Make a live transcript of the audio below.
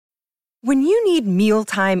When you need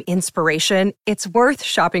mealtime inspiration, it's worth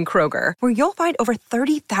shopping Kroger, where you'll find over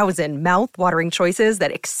 30,000 mouth-watering choices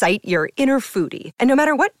that excite your inner foodie. And no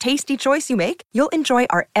matter what tasty choice you make, you'll enjoy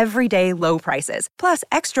our everyday low prices, plus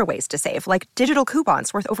extra ways to save, like digital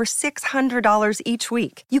coupons worth over $600 each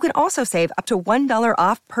week. You can also save up to $1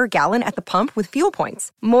 off per gallon at the pump with fuel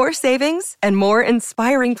points. More savings and more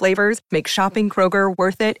inspiring flavors make shopping Kroger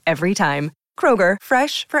worth it every time. Kroger,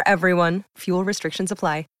 fresh for everyone. Fuel restrictions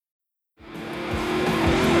apply.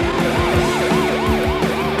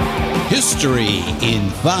 History in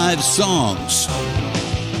 5 Songs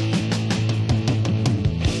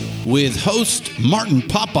with host Martin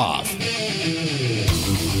Popoff.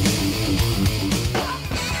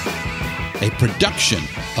 A production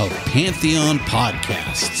of Pantheon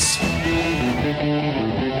Podcasts.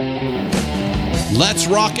 Let's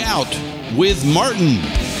rock out with Martin.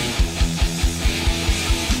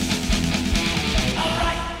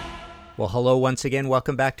 Well, hello once again.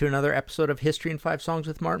 Welcome back to another episode of History in 5 Songs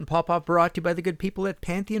with Martin Popoff, brought to you by the good people at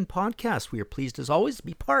Pantheon Podcast. We are pleased, as always, to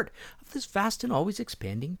be part of this vast and always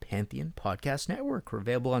expanding Pantheon Podcast Network. We're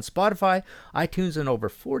available on Spotify, iTunes, and over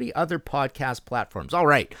 40 other podcast platforms. All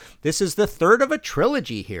right, this is the third of a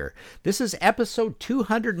trilogy here. This is episode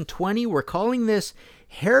 220. We're calling this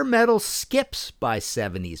Hair Metal Skips by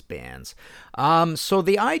 70s Bands. So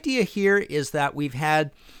the idea here is that we've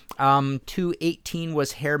had 218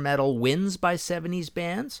 was Hair Metal Wins by 70s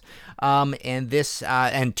Bands, and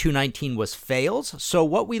 219 was Fails. So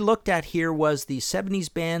what we looked at here was the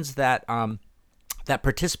 70s bands that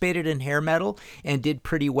participated in hair metal and did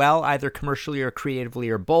pretty well, either commercially or creatively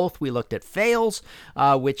or both. We looked at fails,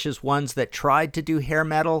 which is ones that tried to do hair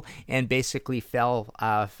metal and basically fell,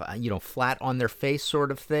 flat on their face sort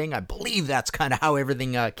of thing. I believe that's kind of how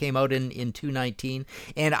everything came out in 219.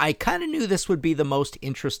 And I kind of knew this would be the most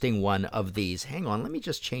interesting one of these. Hang on, let me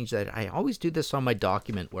just change that. I always do this on my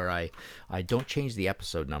document where I don't change the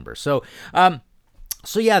episode number.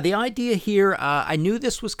 So yeah, the idea here, I knew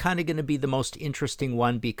this was kind of going to be the most interesting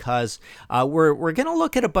one because we're going to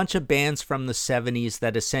look at a bunch of bands from the 70s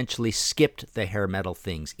that essentially skipped the hair metal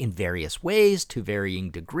things in various ways to varying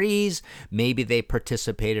degrees. Maybe they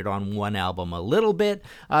participated on one album a little bit,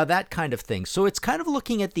 that kind of thing. So it's kind of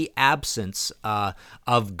looking at the absence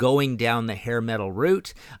of going down the hair metal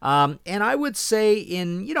route. And I would say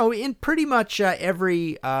in pretty much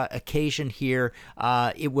every occasion here,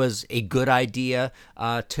 it was a good idea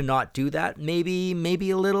to not do that. Maybe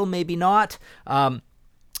a little, maybe not.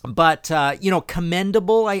 But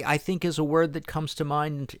commendable, I think, is a word that comes to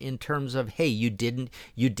mind in terms of, hey, you didn't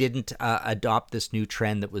adopt this new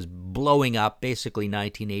trend that was blowing up basically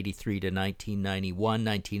 1983 to 1991,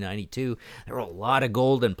 1992. There were a lot of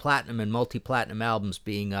gold and platinum and multi-platinum albums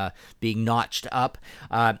being notched up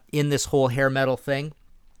in this whole hair metal thing.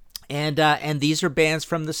 And these are bands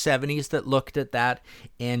from the 70s that looked at that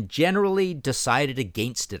and generally decided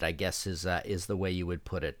against it, I guess is the way you would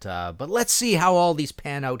put it. But let's see how all these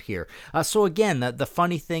pan out here. So again, the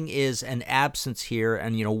funny thing is an absence here,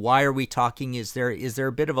 and why are we talking? Is there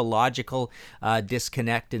a bit of a logical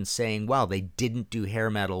disconnect in saying, well, they didn't do hair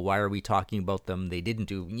metal? Why are we talking about them? They didn't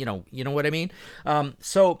do, you know what I mean?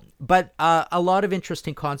 But a lot of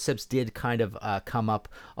interesting concepts did kind of come up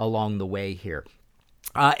along the way here.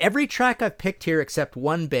 Every track I've picked here, except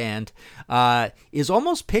one band, is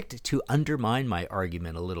almost picked to undermine my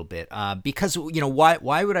argument a little bit. Because,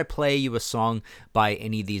 why would I play you a song by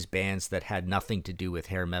any of these bands that had nothing to do with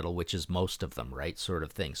hair metal, which is most of them, right? Sort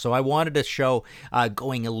of thing. So I wanted to show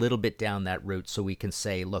going a little bit down that route so we can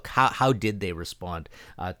say, look, how did they respond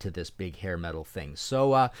to this big hair metal thing?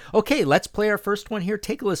 So, okay, let's play our first one here.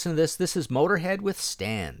 Take a listen to this. This is Motorhead with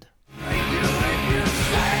Stand.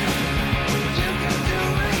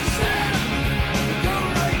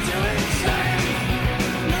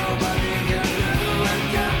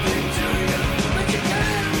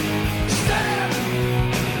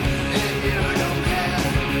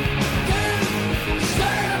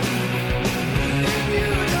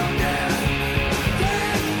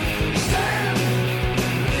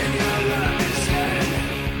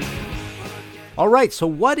 All right, so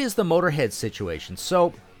what is the Motorhead situation?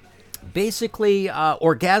 So basically,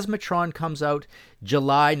 Orgasmatron comes out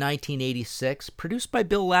July 1986, produced by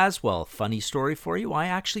Bill Laswell. Funny story for you, I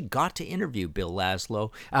actually got to interview Bill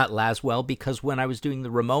Laswell because when I was doing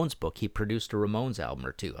the Ramones book, he produced a Ramones album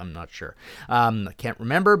or two. I'm not sure. I can't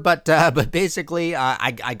remember, but basically,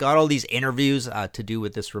 I got all these interviews to do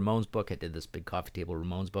with this Ramones book. I did this Big Coffee Table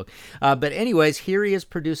Ramones book. But anyways, here he is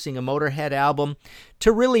producing a Motorhead album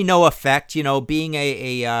to really no effect. Being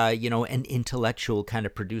an intellectual kind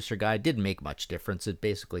of producer guy, it didn't make much difference. It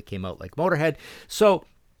basically came out like Motorhead. So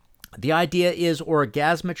The idea is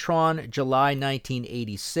Orgasmatron, July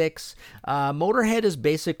 1986. Motorhead is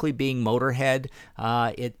basically being Motorhead.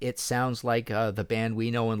 It sounds like the band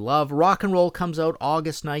we know and love. Rock and Roll comes out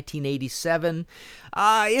August 1987.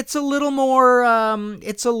 It's a little more,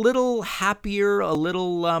 it's a little happier, a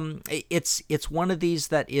little, it's one of these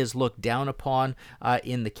that is looked down upon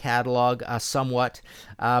in the catalog somewhat.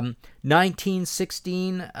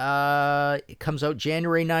 1916, it comes out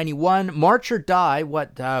January 91. March or Die,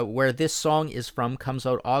 where this song is from, comes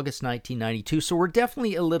out August 1992. So we're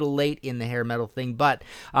definitely a little late in the hair metal thing, but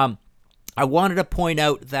I wanted to point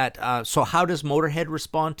out that, so how does Motorhead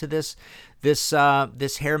respond to this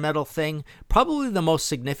hair metal thing? Probably the most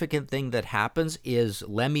significant thing that happens is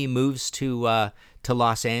Lemmy moves to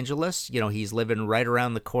Los Angeles. He's living right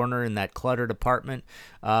around the corner in that cluttered apartment,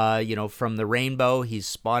 from the Rainbow.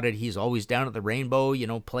 He's always down at the Rainbow,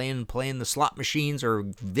 playing the slot machines or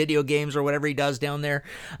video games or whatever he does down there.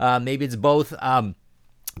 Maybe it's both.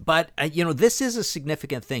 But, this is a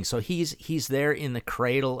significant thing. So he's there in the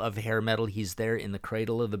cradle of hair metal. He's there in the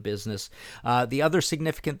cradle of the business. The other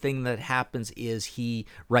significant thing that happens is he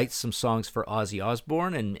writes some songs for Ozzy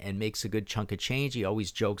Osbourne and makes a good chunk of change. He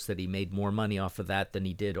always jokes that he made more money off of that than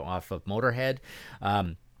he did off of Motorhead.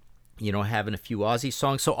 Having a few Ozzy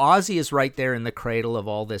songs. So Ozzy is right there in the cradle of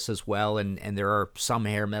all this as well, and there are some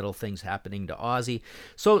hair metal things happening to Ozzy.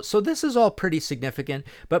 So this is all pretty significant.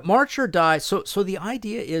 But March or Die, so the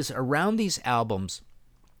idea is around these albums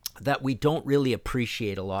that we don't really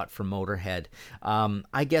appreciate a lot from Motorhead.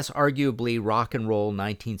 I guess arguably Rock and Roll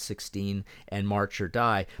 1916 and March or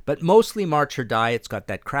Die, but mostly March or Die. It's got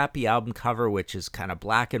that crappy album cover, which is kind of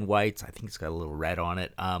black and white. I think it's got a little red on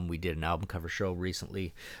it. We did an album cover show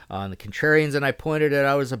recently on the Contrarians, and I pointed it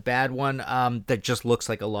out as a bad one that just looks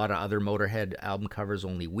like a lot of other Motorhead album covers,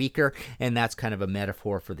 only weaker, and that's kind of a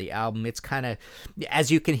metaphor for the album. It's kind of,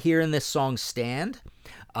 as you can hear in this song, Stand.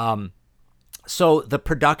 So the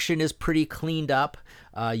production is pretty cleaned up.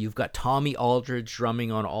 You've got Tommy Aldridge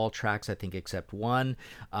drumming on all tracks, I think, except one.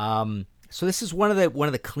 So this is one of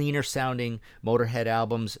the cleaner sounding Motorhead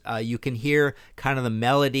albums. You can hear kind of the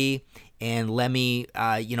melody, and Lemmy,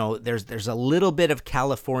 there's a little bit of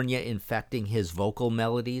California infecting his vocal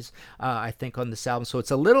melodies, I think, on this album. So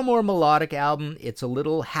it's a little more melodic album. It's a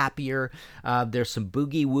little happier. There's some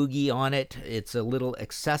boogie woogie on it. It's a little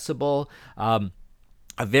accessible.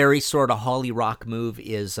 A very sort of Holly Rock move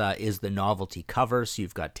is the novelty cover. So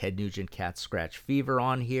you've got Ted Nugent, Cat Scratch Fever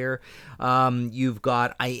on here. You've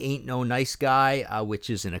got I Ain't No Nice Guy, which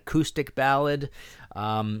is an acoustic ballad.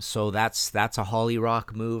 So that's a Holly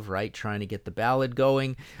Rock move, right? Trying to get the ballad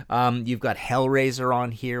going. You've got Hellraiser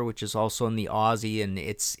on here, which is also in the Ozzy, and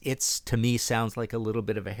it's to me sounds like a little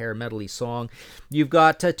bit of a hair metal-y song. You've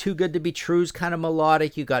got Too Good to Be True's kind of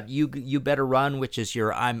melodic. You got You Better Run, which is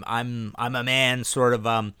your I'm a man sort of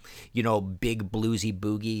big bluesy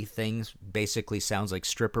boogie things. Basically sounds like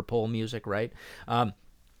stripper pole music, right?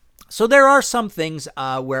 So there are some things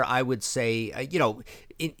where I would say,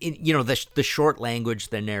 the short language,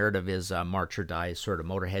 the narrative is March or Die is sort of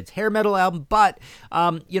Motorhead's hair metal album. But,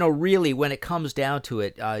 really, when it comes down to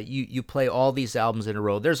it, you play all these albums in a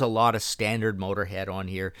row. There's a lot of standard Motorhead on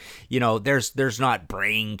here. There's not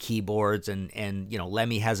brain keyboards and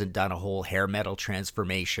Lemmy hasn't done a whole hair metal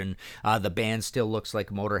transformation. The band still looks like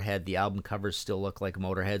Motorhead. The album covers still look like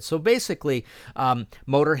Motorhead. So basically,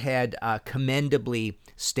 Motorhead commendably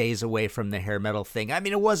stays away from the hair metal thing. I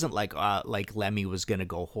mean, it wasn't like Lemmy was going to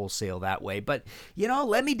go wholesale that way, but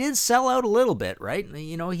Lemmy did sell out a little bit, right?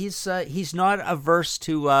 He's not averse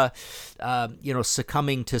to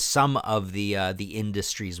succumbing to some of the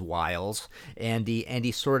industry's wiles, and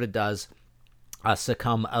he sort of does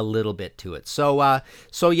succumb a little bit to it. So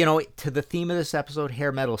to the theme of this episode,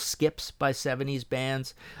 hair metal skips by 70s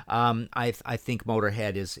bands. I think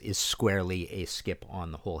Motorhead is squarely a skip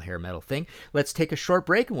on the whole hair metal thing. Let's take a short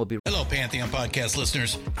break and we'll be... Hello, Pantheon Podcast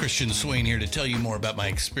listeners. Christian Swain here to tell you more about my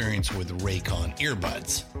experience with Raycon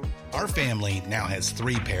earbuds. Our family now has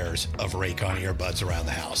 3 pairs of Raycon earbuds around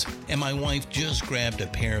the house, and my wife just grabbed a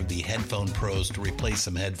pair of the Headphone Pros to replace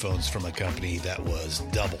some headphones from a company that was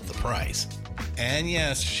double the price. And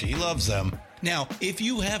yes, she loves them. Now, if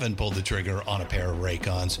you haven't pulled the trigger on a pair of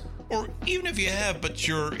Raycons, or even if you have, but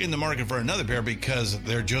you're in the market for another pair because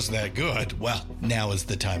they're just that good, well, now is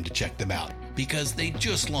the time to check them out, because they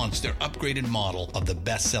just launched their upgraded model of the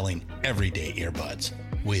best-selling everyday earbuds.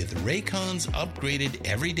 With Raycon's upgraded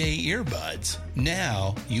everyday earbuds,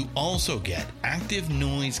 now you also get active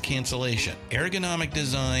noise cancellation, ergonomic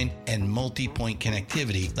design, and multi-point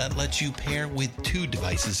connectivity that lets you pair with 2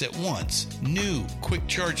 devices at once. New quick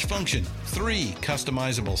charge function, 3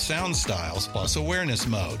 customizable sound styles, plus awareness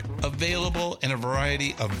mode. Available in a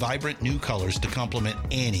variety of vibrant new colors to complement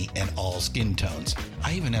any and all skin tones.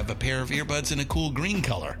 I even have a pair of earbuds in a cool green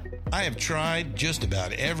color. I have tried just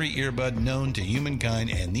about every earbud known to humankind,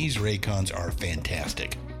 and these Raycons are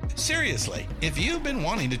fantastic. Seriously, if you've been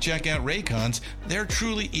wanting to check out Raycons, there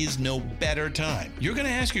truly is no better time. You're going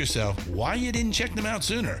to ask yourself why you didn't check them out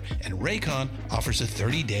sooner, and Raycon offers a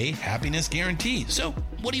 30-day happiness guarantee. So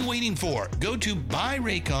what are you waiting for? Go to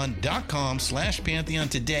buyraycon.com/Pantheon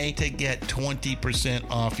today to get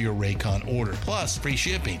 20% off your Raycon order, plus free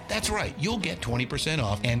shipping. That's right, you'll get 20%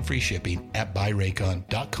 off and free shipping at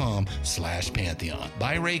buyraycon.com/Pantheon.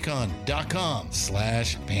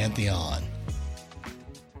 buyraycon.com/Pantheon.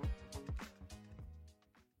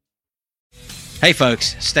 Hey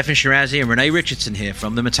folks, Stefan Shirazi and Renee Richardson here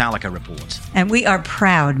from the Metallica Report. And we are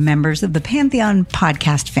proud members of the Pantheon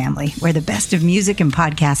podcast family, where the best of music and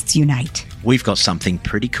podcasts unite. We've got something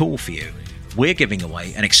pretty cool for you. We're giving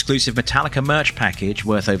away an exclusive Metallica merch package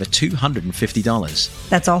worth over $250.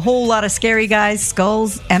 That's a whole lot of Scary Guys,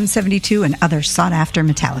 Skulls, M72, and other sought-after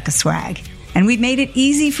Metallica swag. And we've made it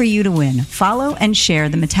easy for you to win. Follow and share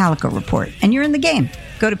the Metallica Report, and you're in the game.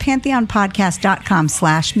 Go to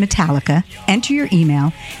pantheonpodcast.com/Metallica, enter your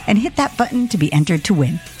email, and hit that button to be entered to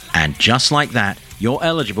win. And just like that, you're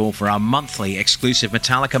eligible for our monthly exclusive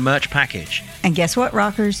Metallica merch package. And guess what,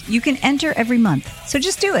 rockers? You can enter every month, so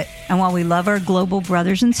just do it. And while we love our global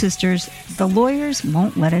brothers and sisters, the lawyers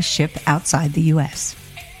won't let us ship outside the U.S.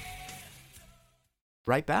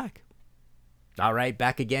 Right back. All right,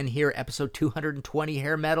 back again here, episode 220,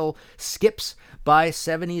 Hair Metal Skips by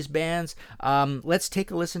 70s Bands. Let's take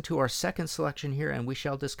a listen to our second selection here, and we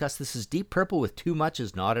shall discuss. This is Deep Purple with Too Much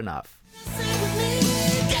Is Not Enough.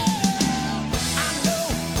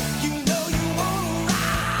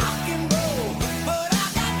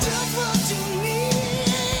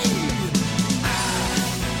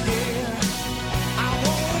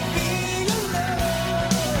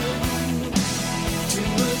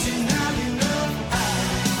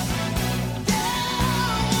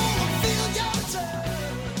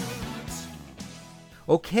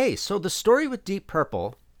 Okay, so the story with Deep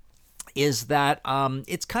Purple is that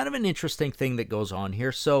it's kind of an interesting thing that goes on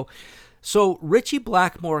here. So Ritchie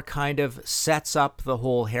Blackmore kind of sets up the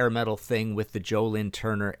whole hair metal thing with the Joe Lynn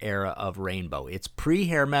Turner era of Rainbow. It's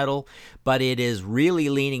pre-hair metal, but it is really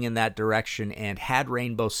leaning in that direction, and had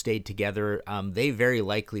Rainbow stayed together, they very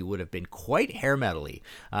likely would have been quite hair metal-y.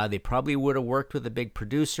 They probably would have worked with a big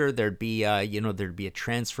producer. There'd be a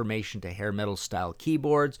transformation to hair metal style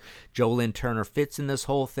keyboards. Joe Lynn Turner fits in this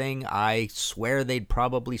whole thing. I swear they'd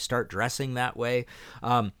probably start dressing that way.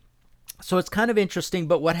 So it's kind of interesting,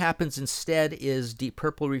 but what happens instead is Deep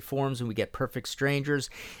Purple reforms and we get Perfect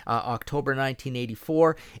Strangers, October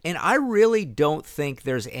 1984, and I really don't think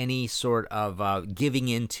there's any sort of giving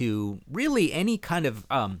into really any kind of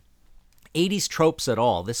 80s tropes at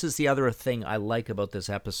all. This is the other thing I like about this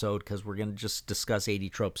episode, because we're going to just discuss 80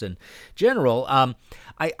 tropes in general.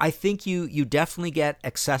 I think you definitely get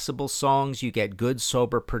accessible songs. You get good,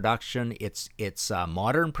 sober production. It's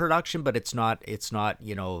modern production, but it's not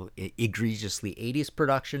egregiously 80s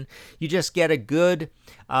production. You just get a good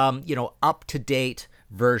up to date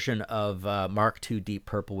version of Mark II Deep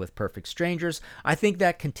Purple with Perfect Strangers. I think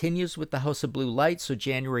that continues with the House of Blue Lights. So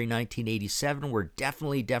January 1987, we're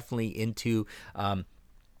definitely into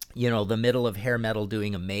the middle of hair metal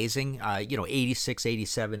doing amazing. 86,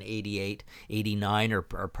 87, 88, 89 are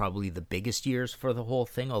probably the biggest years for the whole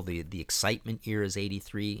thing. All the excitement year is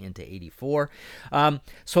 83 into 84.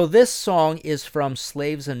 So this song is from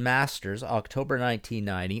Slaves and Masters, October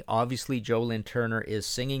 1990. Obviously, Joe Lynn Turner is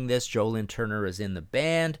singing this. Joe Lynn Turner is in the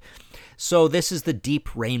band. So this is the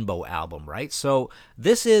Deep Rainbow album, right? So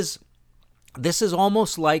this is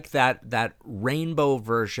almost like that Rainbow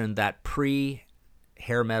version, that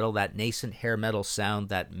hair metal, that nascent hair metal sound,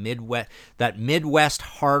 that Midwest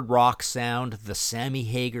hard rock sound, the Sammy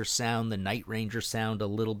Hagar sound, the Night Ranger sound a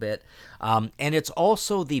little bit, and it's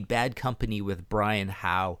also the Bad Company with Brian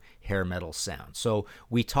Howe hair metal sound. So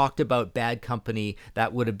we talked about Bad Company,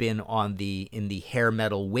 that would have been in the Hair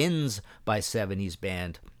Metal Wins by 70s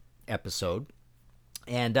Band episode.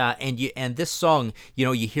 And this song,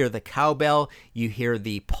 you hear the cowbell, you hear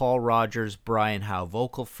the Paul Rogers, Brian Howe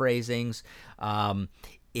vocal phrasings.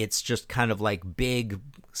 It's just kind of like big,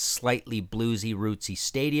 slightly bluesy, rootsy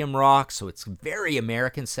stadium rock, so it's very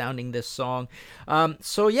American sounding, this song.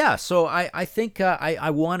 So I think I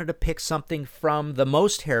wanted to pick something from the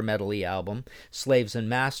most hair metal-y album, Slaves and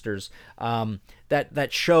Masters, that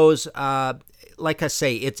shows, like I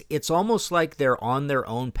say, it's almost like they're on their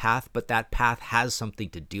own path, but that path has something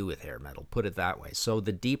to do with hair metal, put it that way. So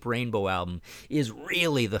the Deep Rainbow album is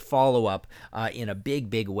really the follow-up in a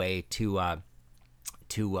big way to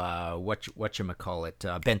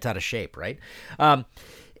whatchamacallit, Bent Out of Shape, right?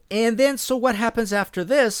 And then, so what happens after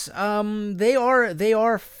this? They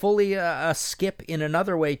are fully a skip in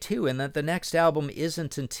another way too, and that the next album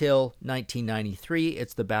isn't until 1993.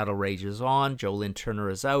 It's The Battle Rages On. Joe Lynn Turner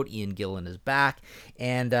is out. Ian Gillan is back,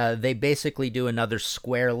 and they basically do another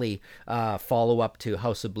squarely follow-up to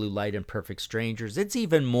House of Blue Light and Perfect Strangers. It's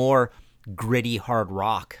even more gritty hard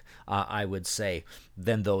rock, I would say,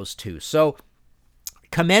 than those two. So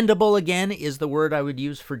commendable, again, is the word I would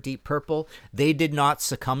use for Deep Purple. They did not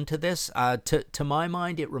succumb to this. To my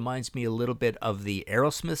mind, it reminds me a little bit of the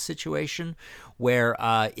Aerosmith situation, where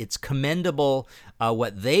it's commendable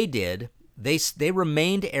what they did. They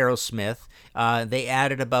remained Aerosmith. They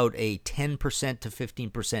added about a 10% to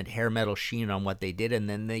 15% hair metal sheen on what they did, and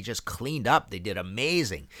then they just cleaned up. They did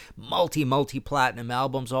amazing multi-platinum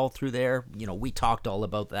albums all through there. We talked all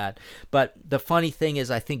about that. But the funny thing is,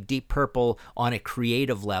 I think Deep Purple, on a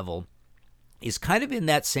creative level, is kind of in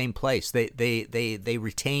that same place. They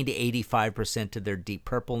retained 85% of their Deep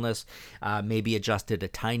Purpleness, maybe adjusted a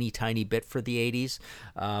tiny bit for the 80s.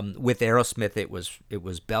 With Aerosmith, it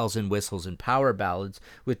was bells and whistles and power ballads.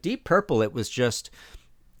 With Deep Purple, it was just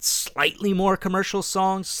slightly more commercial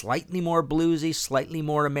songs, slightly more bluesy, slightly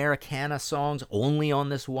more Americana songs, only on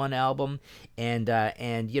this one album, and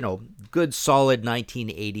good solid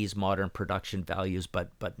 1980s modern production values, but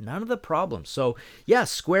none of the problems. So yeah,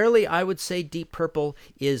 squarely, I would say Deep Purple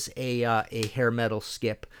is a hair metal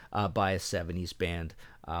skip by a 70s band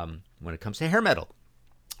when it comes to hair metal.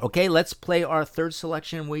 Okay, let's play our third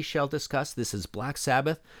selection we shall discuss. This is Black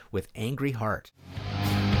Sabbath with Angry Heart.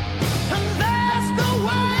 No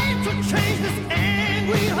way to change this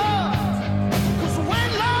angry heart, 'cause when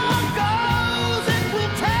love goes, it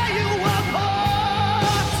will tear you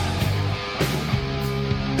apart.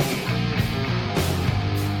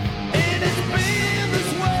 And it's been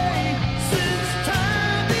this way since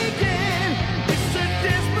time began. It's a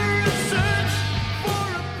desperate search for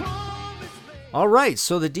a promised land. All right,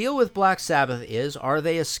 so the deal with Black Sabbath is, are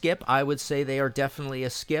they a skip? I would say they are definitely a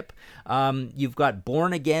skip. You've got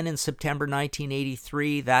Born Again in September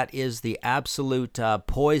 1983. That is the absolute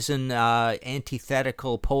poison,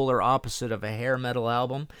 antithetical, polar opposite of a hair metal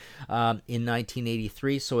album in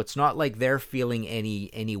 1983. So it's not like they're feeling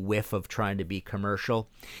any whiff of trying to be commercial.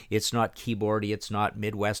 It's not keyboardy. It's not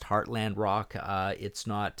Midwest Heartland rock. It's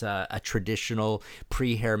not a traditional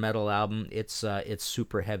pre-hair metal album. It's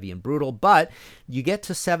super heavy and brutal. But you get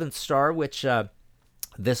to Seventh Star, which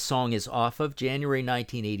this song is off of, January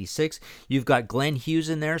 1986. You've got Glenn Hughes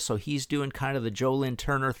in there, so he's doing kind of the Joe Lynn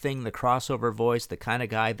Turner thing, the crossover voice, the kind of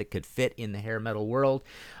guy that could fit in the hair metal world.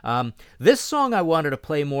 This song I wanted to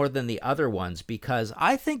play more than the other ones because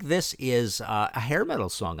I think this is a hair metal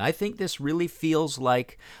song. I think this really feels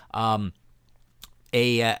like a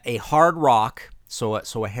hard rock, so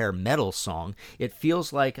a hair metal song. It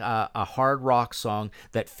feels like a hard rock song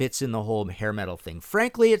that fits in the whole hair metal thing.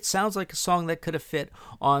 Frankly, it sounds like a song that could have fit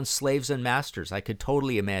on Slaves and Masters. I could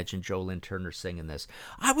totally imagine Joe Lynn Turner singing this.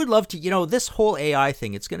 I would love to, this whole AI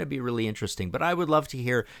thing, it's going to be really interesting, but I would love to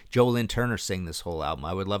hear Joe Lynn Turner sing this whole album.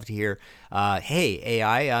 I would love to hear, hey,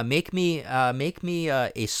 AI, make me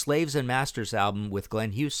a Slaves and Masters album with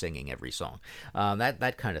Glenn Hughes singing every song.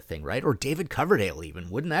 That kind of thing, right? Or David Coverdale even.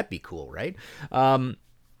 Wouldn't that be cool, right?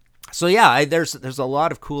 So yeah, there's a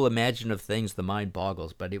lot of cool imaginative things. The mind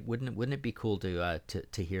boggles, but wouldn't it be cool to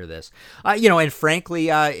hear this? And frankly,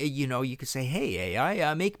 you could say, hey,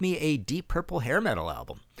 AI, make me a Deep Purple hair metal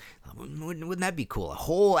album. Wouldn't that be cool? A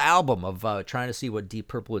whole album of trying to see what Deep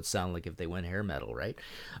Purple would sound like if they went hair metal, right?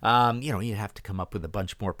 You'd have to come up with a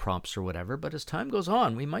bunch more prompts or whatever, but as time goes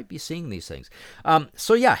on, we might be seeing these things.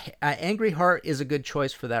 So yeah, Angry Heart is a good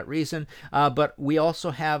choice for that reason, but we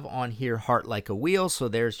also have on here Heart Like a Wheel, so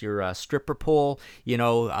there's your stripper pole,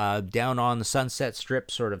 Down on the Sunset Strip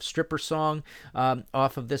sort of stripper song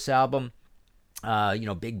off of this album.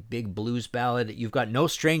 Big blues ballad. You've got No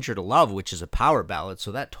Stranger to Love, which is a power ballad,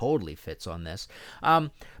 so that totally fits on this.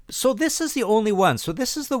 So this is the only one. So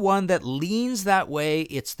this is the one that leans that way.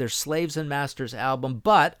 It's their Slaves and Masters album,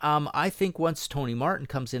 but I think once Tony Martin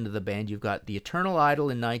comes into the band, you've got The Eternal Idol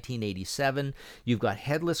in 1987, you've got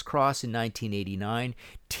Headless Cross in 1989,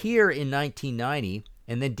 Tear in 1990,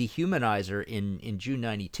 and then Dehumanizer in June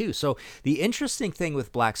 92. So the interesting thing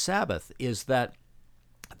with Black Sabbath is that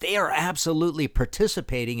they are absolutely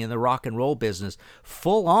participating in the rock and roll business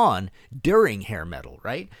full on during hair metal,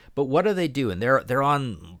 right? But what are they doing? They're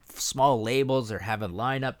on small labels. They're having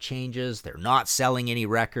lineup changes. They're not selling any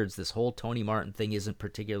records. This whole Tony Martin thing isn't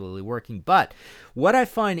particularly working. But what I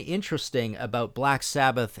find interesting about Black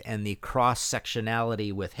Sabbath and the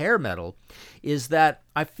cross-sectionality with hair metal is that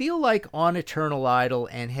I feel like on Eternal Idol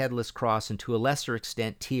and Headless Cross, and to a lesser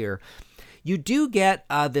extent Tyr, you do get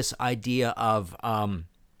this idea of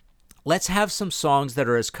let's have some songs that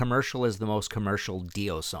are as commercial as the most commercial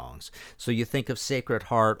Dio songs. So you think of Sacred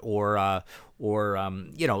Heart or what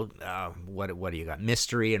do you got?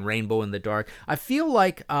 Mystery and Rainbow in the Dark. I feel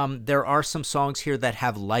like there are some songs here that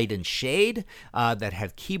have light and shade, that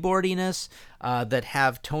have keyboardiness, that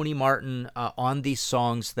have Tony Martin on these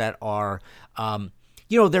songs that are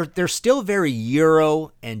they're still very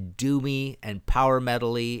Euro and doomy and power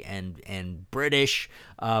metal-y and British.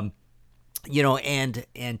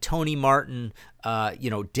 And Tony Martin,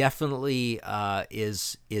 definitely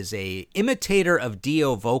is a imitator of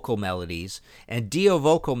Dio vocal melodies. And Dio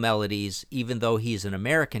vocal melodies, even though he's an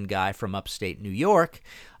American guy from upstate New York,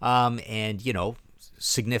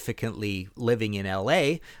 significantly living in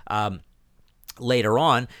L.A. Later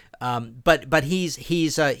on, but he's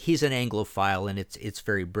an Anglophile, and it's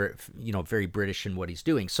very very British in what he's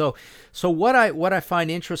doing. So what I find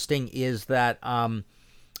interesting is that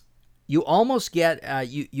you almost get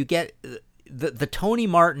you get the Tony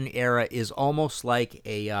Martin era is almost like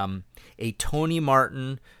a Tony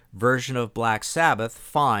Martin version of Black Sabbath,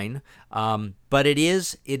 fine, but it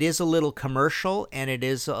is a little commercial, and it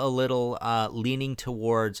is a little leaning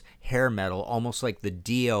towards hair metal, almost like the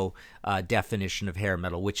Dio definition of hair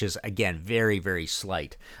metal, which is again very, very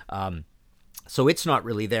slight. So it's not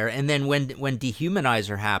really there. And then when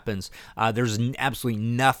Dehumanizer happens, there's absolutely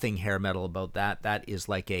nothing hair metal about that. That is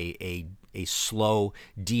like a slow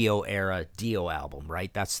Dio era Dio album,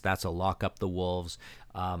 right? That's a Lock Up the Wolves,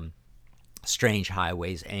 Strange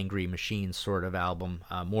Highways, Angry Machines sort of album,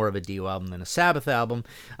 more of a Dio album than a Sabbath album.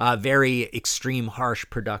 Very extreme, harsh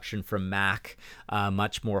production from Mac,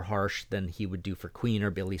 much more harsh than he would do for Queen or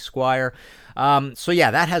Billy Squier.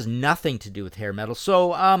 That has nothing to do with hair metal.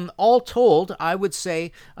 So all told, I would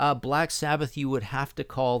say Black Sabbath, you would have to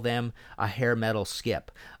call them a hair metal skip.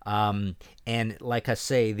 And like I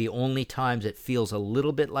say, the only times it feels a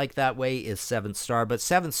little bit like that way is Seventh Star, but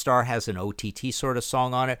Seventh Star has an OTT sort of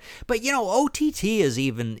song on it. But OTT is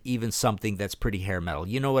even something that's pretty hair metal.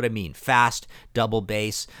 You know what I mean? Fast, double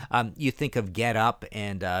bass. You think of Get Up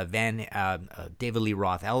and David Lee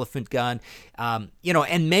Roth, Elephant Gun. And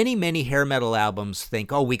many hair metal albums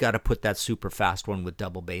think, oh, we got to put that super fast one with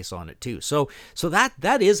double bass on it too. So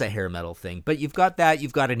that is a hair metal thing. But you've got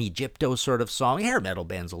an Egypto sort of song. Hair metal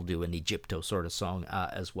bands will do an Egypto sort of song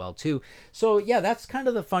as well too. So yeah, that's kind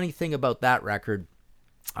of the funny thing about that record.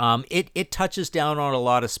 It touches down on a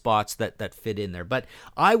lot of spots that fit in there, but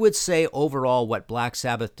I would say overall what Black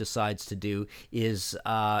Sabbath decides to do is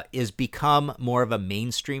become more of a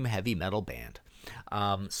mainstream heavy metal band.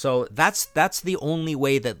 So that's the only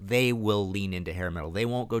way that they will lean into hair metal. They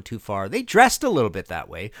won't go too far. They dressed a little bit that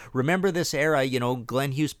way. Remember this era,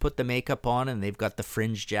 Glenn Hughes put the makeup on, and they've got the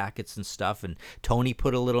fringe jackets and stuff, and Tony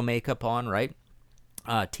put a little makeup on, right?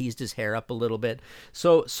 Teased his hair up a little bit.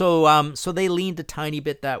 So they leaned a tiny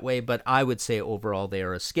bit that way, but I would say overall they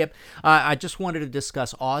are a skip. I just wanted to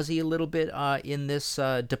discuss Ozzy a little bit in this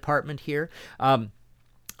department here.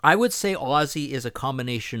 I would say Ozzy is a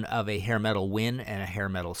combination of a hair metal win and a hair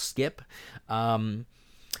metal skip.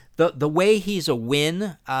 The way he's a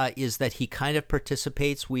win is that he kind of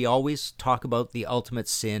participates. We always talk about The Ultimate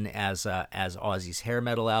Sin as Ozzy's hair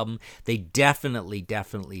metal album. They definitely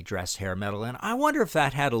dressed hair metal, and I wonder if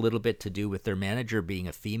that had a little bit to do with their manager being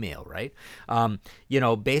a female, right?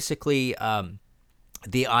 Basically.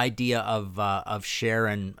 The idea of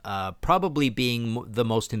Sharon probably being the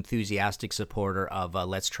most enthusiastic supporter of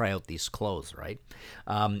let's try out these clothes, right?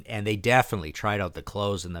 And they definitely tried out the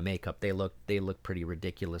clothes and the makeup. They look pretty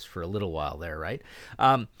ridiculous for a little while there, right?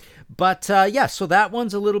 So that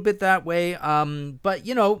one's a little bit that way. I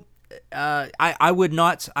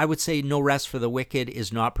would say No Rest for the Wicked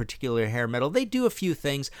is not particularly hair metal. They do a few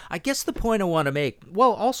things. I guess the point I want to make,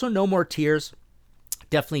 also No More Tears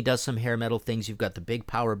definitely does some hair metal things. You've got the big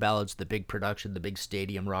power ballads, the big production, the big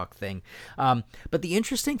stadium rock thing. But the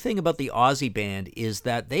interesting thing about the Ozzy band is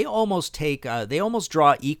that they almost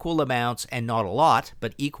draw equal amounts, and not a lot,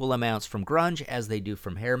 but equal amounts from grunge as they do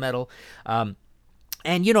from hair metal.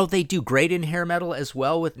 And, you know, they do great in hair metal as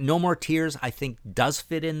well with No More Tears, I think does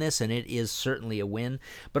fit in this, and it is certainly a win.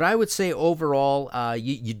 But I would say overall,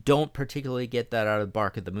 you don't particularly get that out of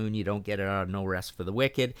Bark at the Moon. You don't get it out of No Rest for the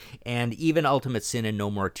Wicked. And even Ultimate Sin and No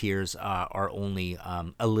More Tears are only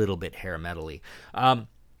a little bit hair metal-y.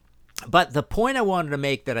 But the point I wanted to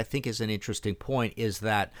make that I think is an interesting point is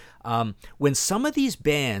that when some of these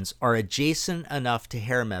bands are adjacent enough to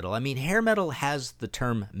hair metal, I mean, hair metal has the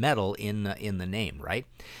term metal in the name, right?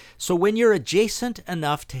 So when you're adjacent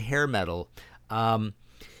enough to hair metal,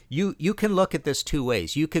 you can look at this two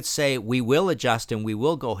ways. You could say we will adjust and we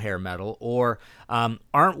will go hair metal, or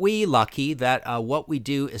aren't we lucky that what we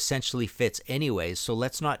do essentially fits anyways, so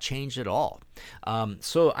let's not change at all.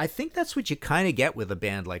 So I think that's what you kind of get with a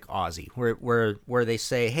band like Ozzy, where they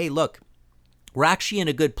say, hey, look, we're actually in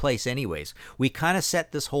a good place anyways. We kind of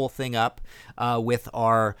set this whole thing up with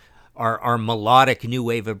our melodic new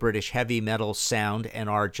wave of British heavy metal sound and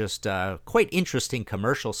our just quite interesting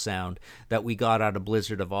commercial sound that we got out of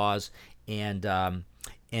Blizzard of Oz and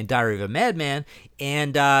Diary of a Madman,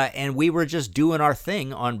 and we were just doing our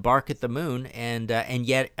thing on Bark at the Moon, and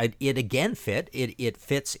yet it again fit. It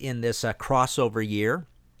fits in this crossover year.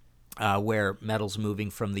 Where metal's moving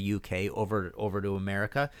from the UK over to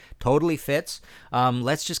America. Totally fits.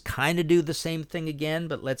 Let's just kind of do the same thing again,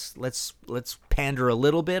 but let's pander a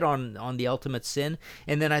little bit on the Ultimate Sin,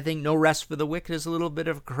 and then I think No Rest for the Wicked is a little bit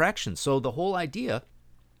of a correction. So the whole idea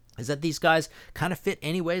is that these guys kind of fit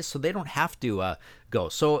anyways, so they don't have to go.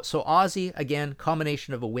 So Ozzy, again,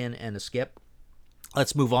 combination of a win and a skip.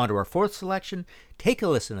 Let's move on to our fourth selection. Take a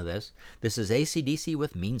listen to this. This is AC/DC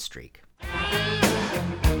with Mean Streak.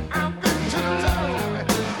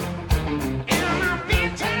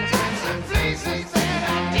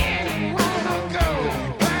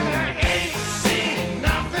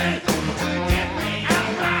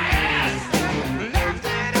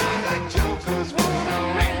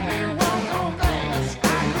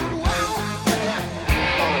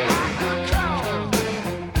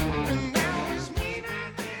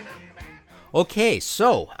 Okay,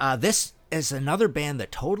 so this is another band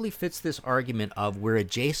that totally fits this argument of we're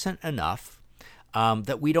adjacent enough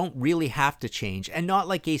that we don't really have to change, and not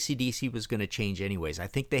like AC/DC was going to change anyways. I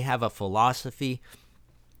think they have a philosophy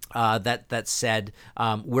that said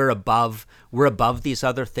we're above these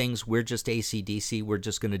other things. We're just AC/DC. We're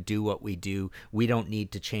just going to do what we do. We don't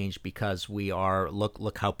need to change because we are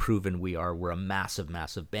look how proven we are. We're a massive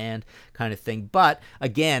band kind of thing. But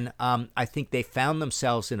again, I think they found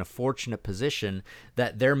themselves in a fortunate position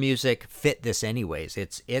that their music fit this anyways.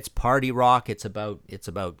 It's party rock. It's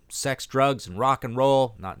about sex, drugs, and rock and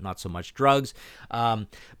roll. Not so much drugs.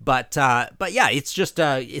 But yeah, it's just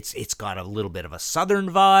it's got a little bit of a southern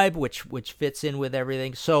vibe, which fits in with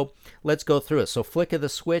everything. So let's go through it. So Flick of the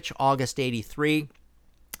Switch, August 83.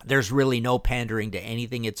 There's really no pandering to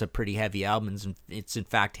anything. It's a pretty heavy album. It's in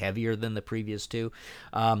fact heavier than the previous two.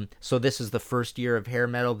 So this is the first year of hair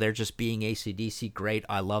metal. They're just being AC/DC. Great.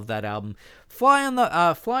 I love that album. Fly on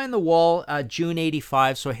the Wall, June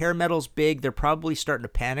 85. So hair metal's big. They're probably starting to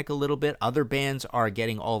panic a little bit. Other bands are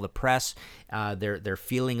getting all the press. They're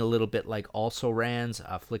feeling a little bit like Also Rans.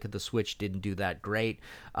 Flick of the Switch didn't do that great.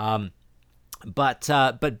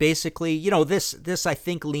 But basically, you know, this I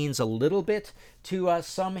think leans a little bit to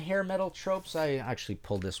some hair metal tropes. I actually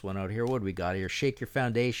pulled this one out here. What do we got here? Shake Your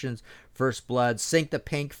Foundations, First Blood, Sink the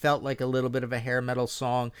Pink felt like a little bit of a hair metal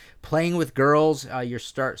song. Playing with Girls, you're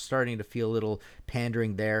starting to feel a little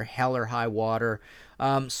pandering there. Hell or High Water.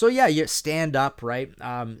 So yeah, you stand up, right?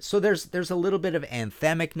 So there's a little bit of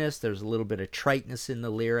anthemicness. There's a little bit of triteness in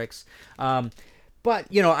the lyrics.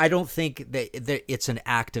 But, you know, I don't think that it's an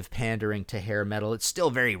act of pandering to hair metal. It's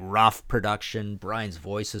still very rough production. Brian's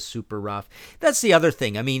voice is super rough. That's the other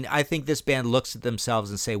thing. I mean, I think this band looks at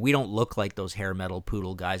themselves and say, we don't look like those hair metal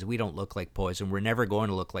poodle guys. We don't look like Poison. We're never going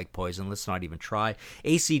to look like Poison. Let's not even try.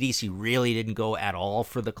 AC/DC really didn't go at all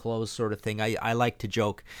for the clothes sort of thing. I like to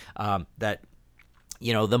joke that,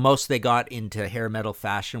 you know, the most they got into hair metal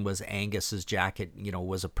fashion was Angus's jacket, you know,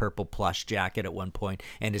 was a purple plush jacket at one point,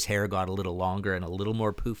 and his hair got a little longer and a little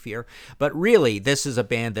more poofier. But really, this is a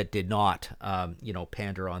band that did not, you know,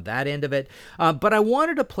 pander on that end of it. But I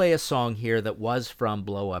wanted to play a song here that was from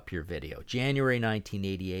Blow Up Your Video, January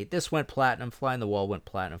 1988. This went platinum. Fly on the Wall went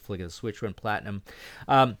platinum. Flick of the Switch went platinum.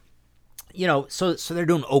 You know, so they're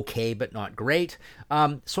doing okay, but not great.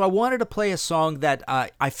 So I wanted to play a song that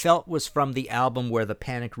I felt was from the album where the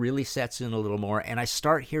panic really sets in a little more, and I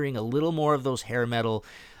start hearing a little more of those hair metal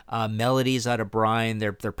melodies out of Brian.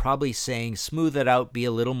 They're probably saying, smooth it out, be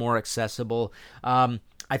a little more accessible.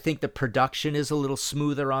 I think the production is a little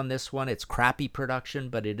smoother on this one. It's crappy production,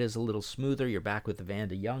 but it is a little smoother. You're back with the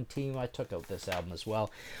Vanda Young team. I took out this album as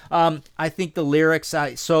well. I think the lyrics,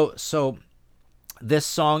 so this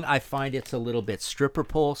song, I find it's a little bit stripper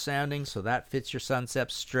pole sounding, so that fits your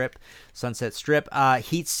Sunset Strip.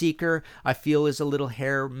 Heat Seeker, I feel, is a little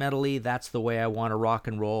hair metal-y. That's the way I want to rock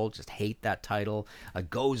and roll. Just hate that title.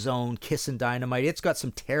 Go Zone, Kissin' Dynamite. It's got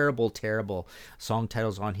some terrible, terrible song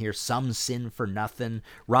titles on here. Some Sin for Nothing,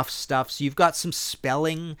 Rough Stuff. So you've got some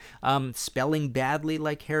spelling badly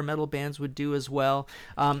like hair metal bands would do as well.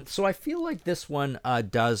 So I feel like this one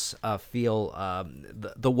does feel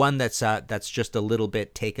the one that's just a little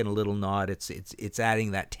bit taking a little nod. It's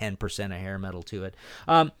adding that 10% of hair metal to it.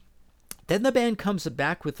 Then the band comes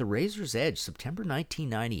back with the Razor's Edge, September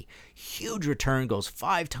 1990. Huge return, goes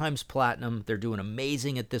 5 times platinum. They're doing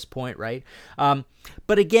amazing at this point, right?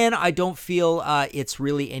 But again, I don't feel it's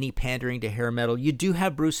really any pandering to hair metal. You do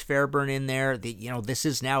have Bruce Fairbairn in there. This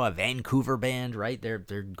is now a Vancouver band, right? They're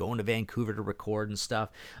going to Vancouver to record and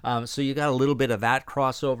stuff. So you got a little bit of that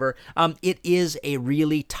crossover. It is a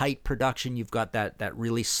really tight production. You've got that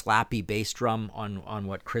really slappy bass drum on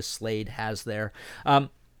what Chris Slade has there.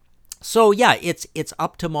 So yeah, it's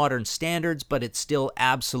up to modern standards, but it's still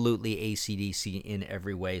absolutely AC/DC in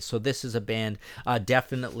every way. So this is a band,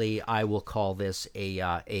 definitely I will call this a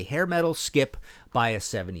hair metal skip by a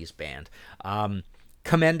 70s band.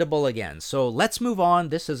 Commendable again. So let's move on.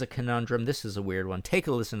 This is a conundrum. This is a weird one. Take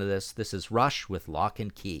a listen to this. This is Rush with Lock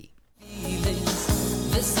and Key.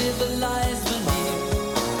 The civilized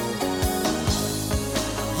veneer,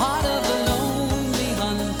 heart of a lonely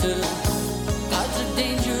hunter, God's a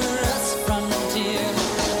dangerous frontier.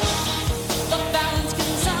 The balance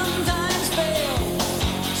can sometimes fail,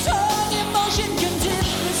 strong emotion can tip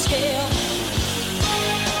the scale.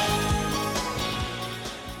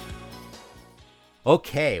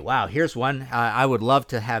 Okay, wow, here's one. I would love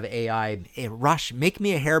to have AI Rush make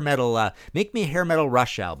me a hair metal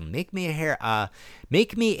Rush album. Make me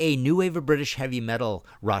a new wave of British heavy metal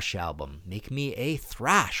Rush album. Make me a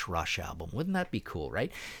thrash Rush album. Wouldn't that be cool,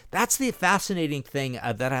 right? That's the fascinating thing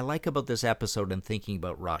that I like about this episode and thinking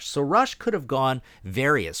about Rush. So Rush could have gone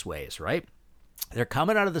various ways, right? They're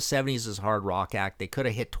coming out of the 70s as hard rock act. They could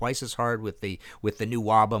have hit twice as hard with the new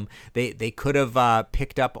album. They could have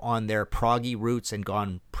picked up on their proggy roots and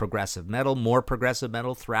gone progressive metal, more progressive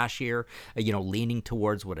metal, thrashier, leaning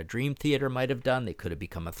towards what a Dream Theater might have done. They could have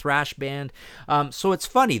become a thrash band. So it's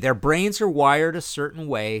funny. Their brains are wired a certain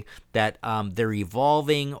way that they're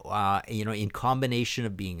evolving, in combination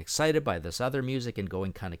of being excited by this other music and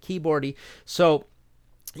going kind of keyboardy. So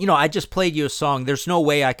I just played you a song. There's no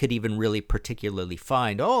way I could even really particularly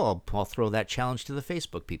find, I'll throw that challenge to the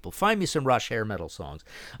Facebook people. Find me some Rush hair metal songs.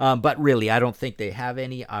 But really, I don't think they have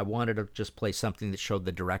any. I wanted to just play something that showed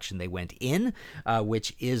the direction they went in,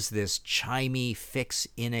 which is this chimey, fix,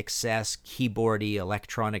 in excess, keyboardy,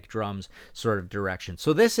 electronic drums sort of direction.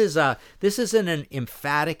 So this is an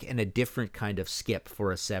emphatic and a different kind of skip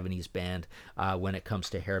for a 70s band when it comes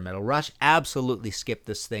to hair metal. Rush absolutely skipped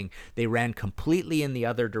this thing. They ran completely in the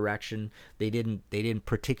other direction. They didn't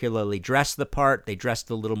particularly dress the part. They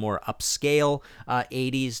dressed a little more upscale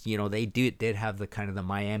 80s. They did have the kind of the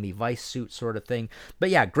Miami Vice suit sort of thing.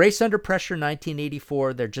 But yeah, Grace Under Pressure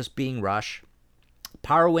 1984. They're just being Rush.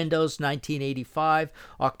 Power Windows 1985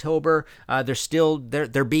 October.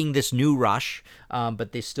 They're being this new Rush,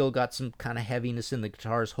 but they still got some kind of heaviness in the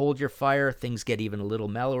guitars. Hold Your Fire, things get even a little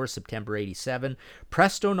mellower. September 87.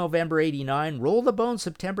 Presto November 89. Roll the Bone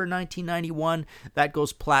September 1991. That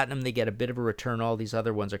goes platinum. They get a bit of a return. All these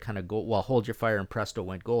other ones are kind of gold. Well, Hold Your Fire and Presto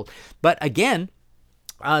went gold. But again,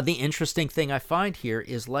 the interesting thing I find here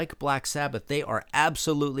is, like Black Sabbath, they are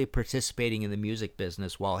absolutely participating in the music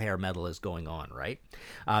business while hair metal is going on, right?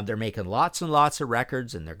 They're making lots and lots of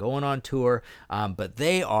records and they're going on tour, but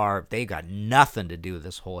they got nothing to do with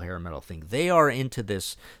this whole hair metal thing. They are into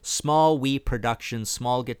this small wee production,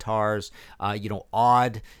 small guitars,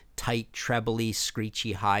 odd, tight, trebly,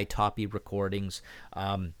 screechy, high, toppy recordings,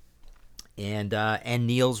 and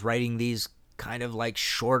Neil's writing these kind of like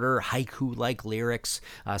shorter haiku-like lyrics,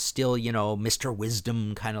 still, Mr.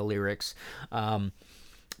 Wisdom kind of lyrics.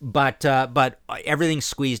 But everything's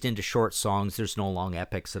squeezed into short songs. There's no long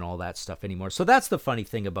epics and all that stuff anymore. So that's the funny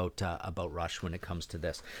thing about Rush when it comes to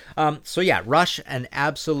this. So yeah, Rush, and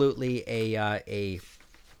absolutely a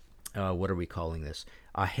what are we calling this?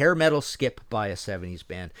 a hair metal skip by a 70s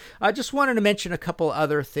band. I just wanted to mention a couple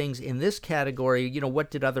other things in this category. You know,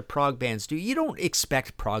 what did other prog bands do? You don't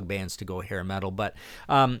expect prog bands to go hair metal, but,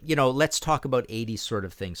 you know, let's talk about 80s sort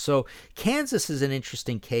of things. So Kansas is an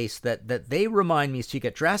interesting case that they remind me. So you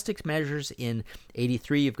got Drastic Measures in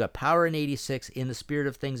 83, you've got Power in 86, In the Spirit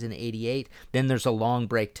of Things in 88, then there's a long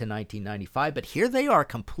break to 1995, but here they are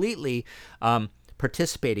completely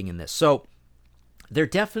participating in this. So they're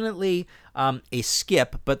definitely a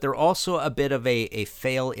skip, but they're also a bit of a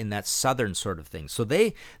fail in that southern sort of thing. So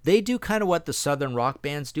they do kind of what the southern rock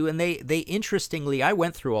bands do, and they interestingly, I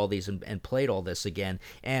went through all these and played all this again,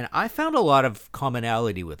 and I found a lot of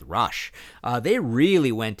commonality with Rush. They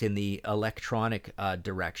really went in the electronic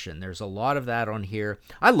direction. There's a lot of that on here.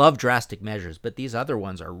 I love Drastic Measures, but these other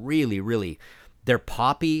ones are really, really, they're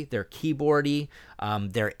poppy, they're keyboardy,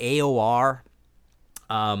 they're AOR.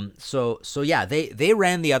 So yeah, they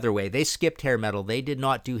ran the other way. They skipped hair metal. They did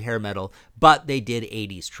not do hair metal, but they did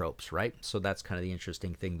 80s tropes, right? So that's kind of the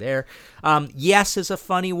interesting thing there. Yes is a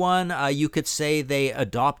funny one. You could say they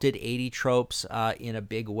adopted 80 tropes in a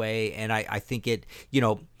big way, and I think it, you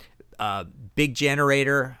know, Big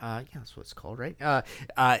Generator, yeah, that's what it's called, right?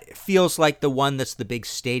 Feels like the one that's the big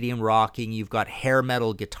stadium rocking. You've got hair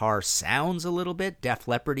metal guitar sounds a little bit, Def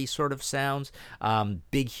Leppard-y sort of sounds,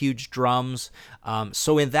 big huge drums.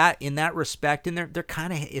 So in that respect, and they're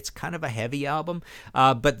kind of, it's kind of a heavy album.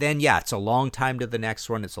 But then yeah, it's a long time to the next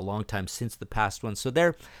one. It's a long time since the past one. So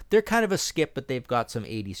they're kind of a skip, but they've got some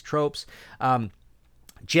 80s tropes.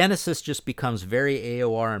 Genesis just becomes very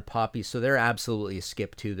AOR and poppy, so they're absolutely a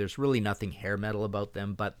skip too. There's really nothing hair metal about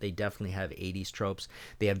them, but they definitely have 80s tropes.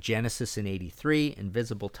 They have Genesis in 83,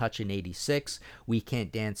 Invisible Touch in 86, We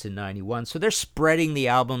Can't Dance in 91. So they're spreading the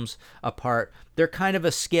albums apart. They're kind of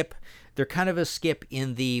a skip. They're kind of a skip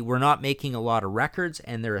in the, we're not making a lot of records,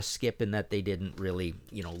 and they're a skip in that they didn't really,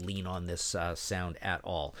 you know, lean on this sound at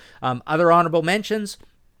all. Other honorable mentions: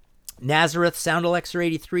 Nazareth, Sound Elixir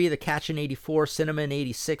 83, The Catch in 84, Cinema in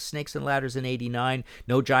 86, Snakes and Ladders in 89,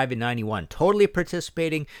 No Jive in 91. Totally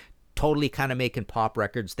participating, totally kind of making pop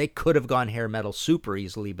records. They could have gone hair metal super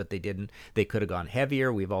easily, but they didn't. They could have gone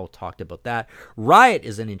heavier. We've all talked about that. Riot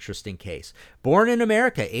is an interesting case. Born in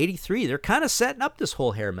America, 83. They're kind of setting up this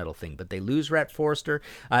whole hair metal thing, but they lose Rhett Forster.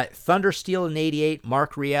 Thundersteel in 88.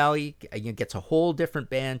 Mark Reale gets a whole different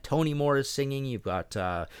band. Tony Moore is singing. You've got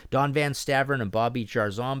Don Van Staveren and Bobby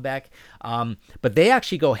Jarzombeck. But they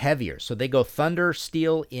actually go heavier. So they go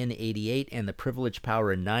Thundersteel in 88 and The Privileged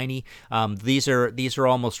Power in 90. These are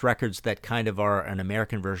almost records that kind of are an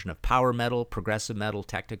American version of power metal, progressive metal,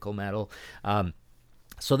 technical metal.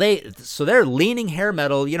 So they're leaning hair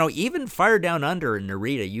metal. You know, even Fire Down Under and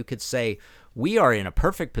Narita, you could say we are in a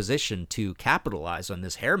perfect position to capitalize on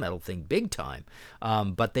this hair metal thing big time,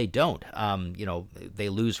 but they don't. You know, they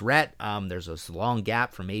lose Rhett. There's this long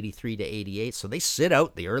gap from 83 to 88, so they sit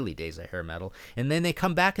out the early days of hair metal, and then they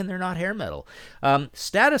come back and they're not hair metal.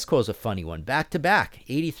 Status Quo is a funny one. Back to back,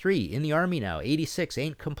 83, In the Army Now, 86,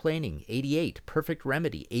 Ain't Complaining, 88, Perfect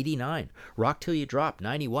Remedy, 89, Rock Till You Drop,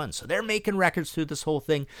 91. So they're making records through this whole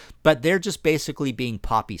thing, but they're just basically being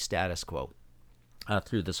poppy Status Quo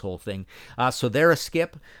through this whole thing. So they're a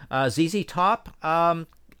skip. ZZ Top,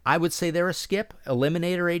 I would say they're a skip.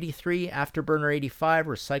 Eliminator 83, Afterburner 85,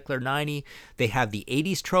 Recycler 90. They have the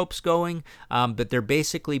 80s tropes going, but they're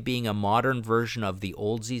basically being a modern version of the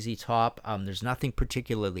old ZZ Top. There's nothing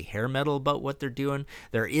particularly hair metal about what they're doing.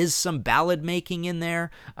 There is some ballad making in there,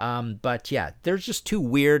 but yeah, they're just too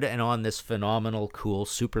weird and on this phenomenal, cool,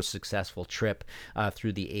 super successful trip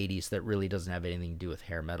through the 80s that really doesn't have anything to do with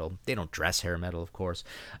hair metal. They don't dress hair metal, of course.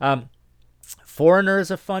 Foreigner is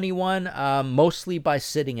a funny one, mostly by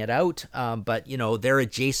sitting it out, but, you know, they're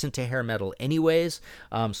adjacent to hair metal anyways,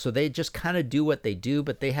 so they just kind of do what they do,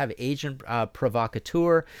 but they have Agent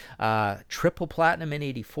Provocateur, triple platinum in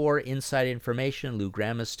 84, Inside Information, Lou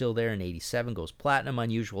Gramm is still there in 87, goes platinum,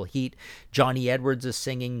 Unusual Heat, Johnny Edwards is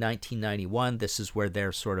singing, 1991, this is where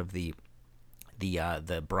they're sort of the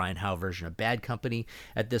Brian Howe version of Bad Company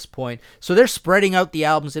at this point. So they're spreading out the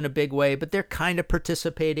albums in a big way, but they're kind of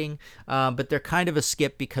participating, but they're kind of a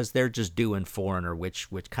skip because they're just doing Foreigner, which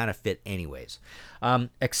kind of fit anyways.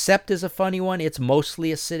 Accept is a funny one. It's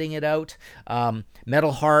mostly a sitting it out.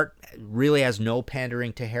 Metal Heart really has no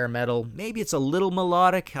pandering to hair metal. Maybe it's a little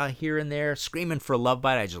melodic here and there. Screaming for a Love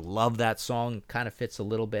Bite, I just love that song. Kind of fits a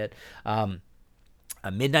little bit. A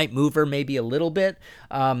Midnight Mover maybe a little bit,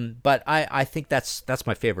 but I think that's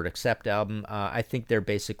my favorite Accept album. I think they're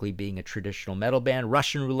basically being a traditional metal band.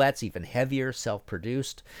 Russian Roulette's even heavier,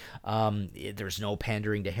 self-produced. There's no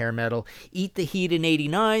pandering to hair metal. Eat the Heat in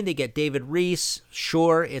 89, they get David Reese.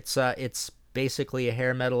 Sure, it's basically a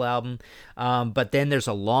hair metal album. But then there's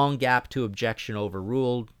a long gap to Objection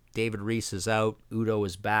Overruled. David Reese is out. Udo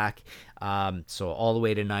is back. So all the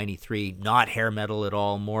way to 93, not hair metal at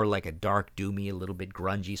all, more like a dark, doomy, a little bit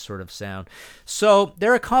grungy sort of sound. So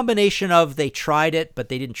they're a combination of they tried it, but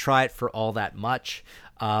they didn't try it for all that much.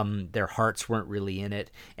 Their hearts weren't really in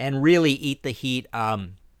it. And really Eat the Heat,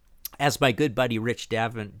 as my good buddy Rich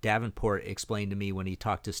Davenport explained to me when he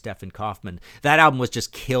talked to Stefan Kaufman, that album was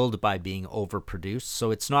just killed by being overproduced.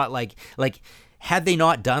 So it's not like had they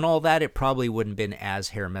not done all that, it probably wouldn't have been as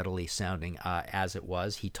hair metal-y sounding as it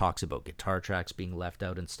was. He talks about guitar tracks being left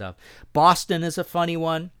out and stuff. Boston is a funny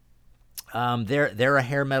one. They're a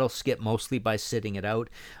hair metal skip mostly by sitting it out.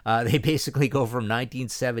 They basically go from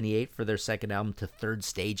 1978 for their second album to Third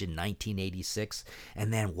Stage in 1986,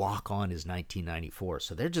 and then Walk On is 1994.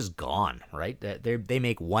 So they're just gone, right? They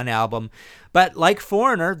make one album, but like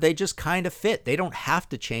Foreigner, they just kind of fit. They don't have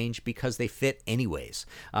to change because they fit anyways.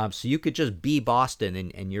 So you could just be Boston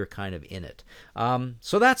and you're kind of in it.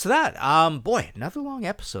 So that's that. Boy, another long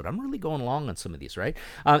episode. I'm really going long on some of these, right?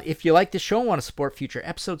 If you like the show and want to support future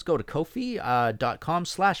episodes, go to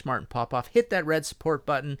Ko-fi.com/Martin Popoff. Hit that red support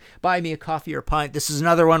button. Buy me a coffee or a pint. This is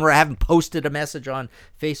another one where I haven't posted a message on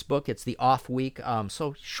Facebook. It's the off week.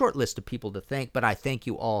 So short list of people to thank, but I thank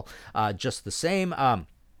you all just the same.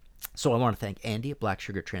 So I want to thank Andy at Black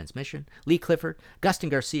Sugar Transmission, Lee Clifford,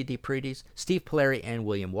 Gustin Garcia de Paredes, Steve Polari, and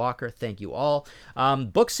William Walker. Thank you all.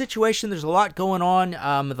 Book situation, there's a lot going on.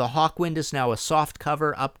 The Hawkwind is now a soft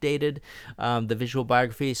cover, updated. The visual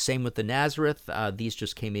biography, same with the Nazareth. These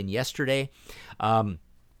just came in yesterday.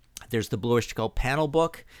 There's the Bluish Skull panel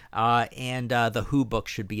book, and the Who book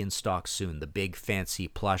should be in stock soon. The big, fancy,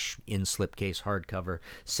 plush, in slipcase hardcover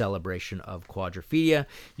celebration of Quadropedia.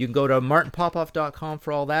 You can go to martinpopoff.com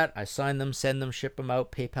for all that. I sign them, send them, ship them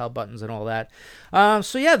out, PayPal buttons and all that.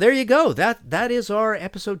 So yeah, there you go. That is our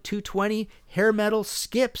episode 220, hair metal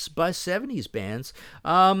skips by 70s bands.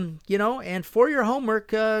 And for your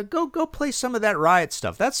homework, go play some of that Riot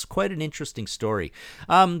stuff. That's quite an interesting story.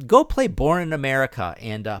 Go play Born in America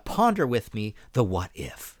and ponder with me the what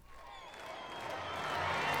if.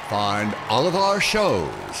 Find all of our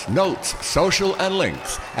shows, notes, social, and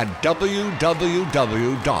links at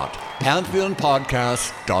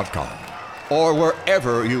www.pantheonpodcast.com or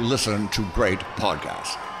wherever you listen to great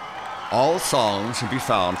podcasts. All songs can be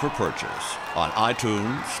found for purchase on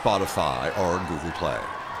iTunes, Spotify, or Google Play.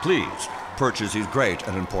 Please purchase these great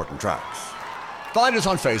and important tracks. Find us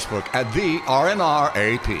on Facebook at the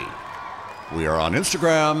RNRAP. We are on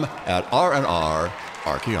Instagram at RNR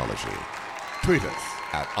Archaeology. Tweet us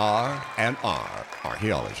at RNR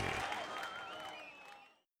Archaeology.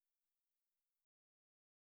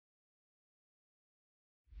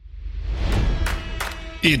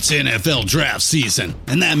 It's NFL draft season,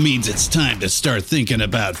 and that means it's time to start thinking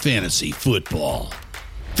about fantasy football.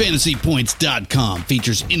 FantasyPoints.com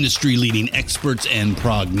features industry-leading experts and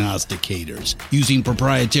prognosticators using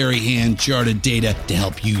proprietary hand-charted data to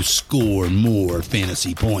help you score more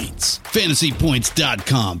fantasy points.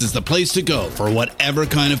 FantasyPoints.com is the place to go for whatever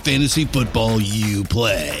kind of fantasy football you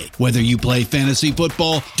play. Whether you play fantasy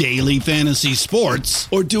football, daily fantasy sports,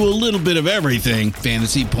 or do a little bit of everything,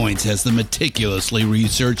 Fantasy Points has the meticulously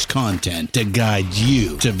researched content to guide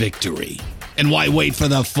you to victory. And why wait for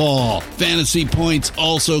the fall? Fantasy Points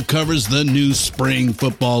also covers the new spring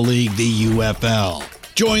football league, the UFL.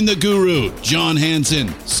 Join the guru, John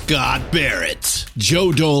Hansen, Scott Barrett,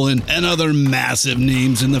 Joe Dolan, and other massive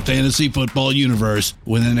names in the fantasy football universe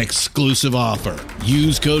with an exclusive offer.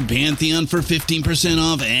 Use code Pantheon for 15%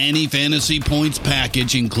 off any Fantasy Points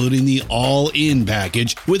package, including the all-in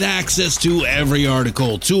package, with access to every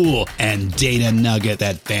article, tool, and data nugget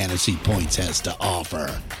that Fantasy Points has to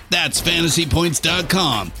offer. That's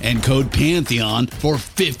FantasyPoints.com and code Pantheon for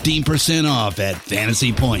 15% off at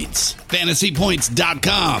Fantasy Points.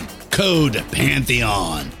 FantasyPoints.com, code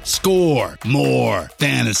Pantheon. Score more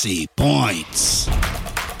fantasy points.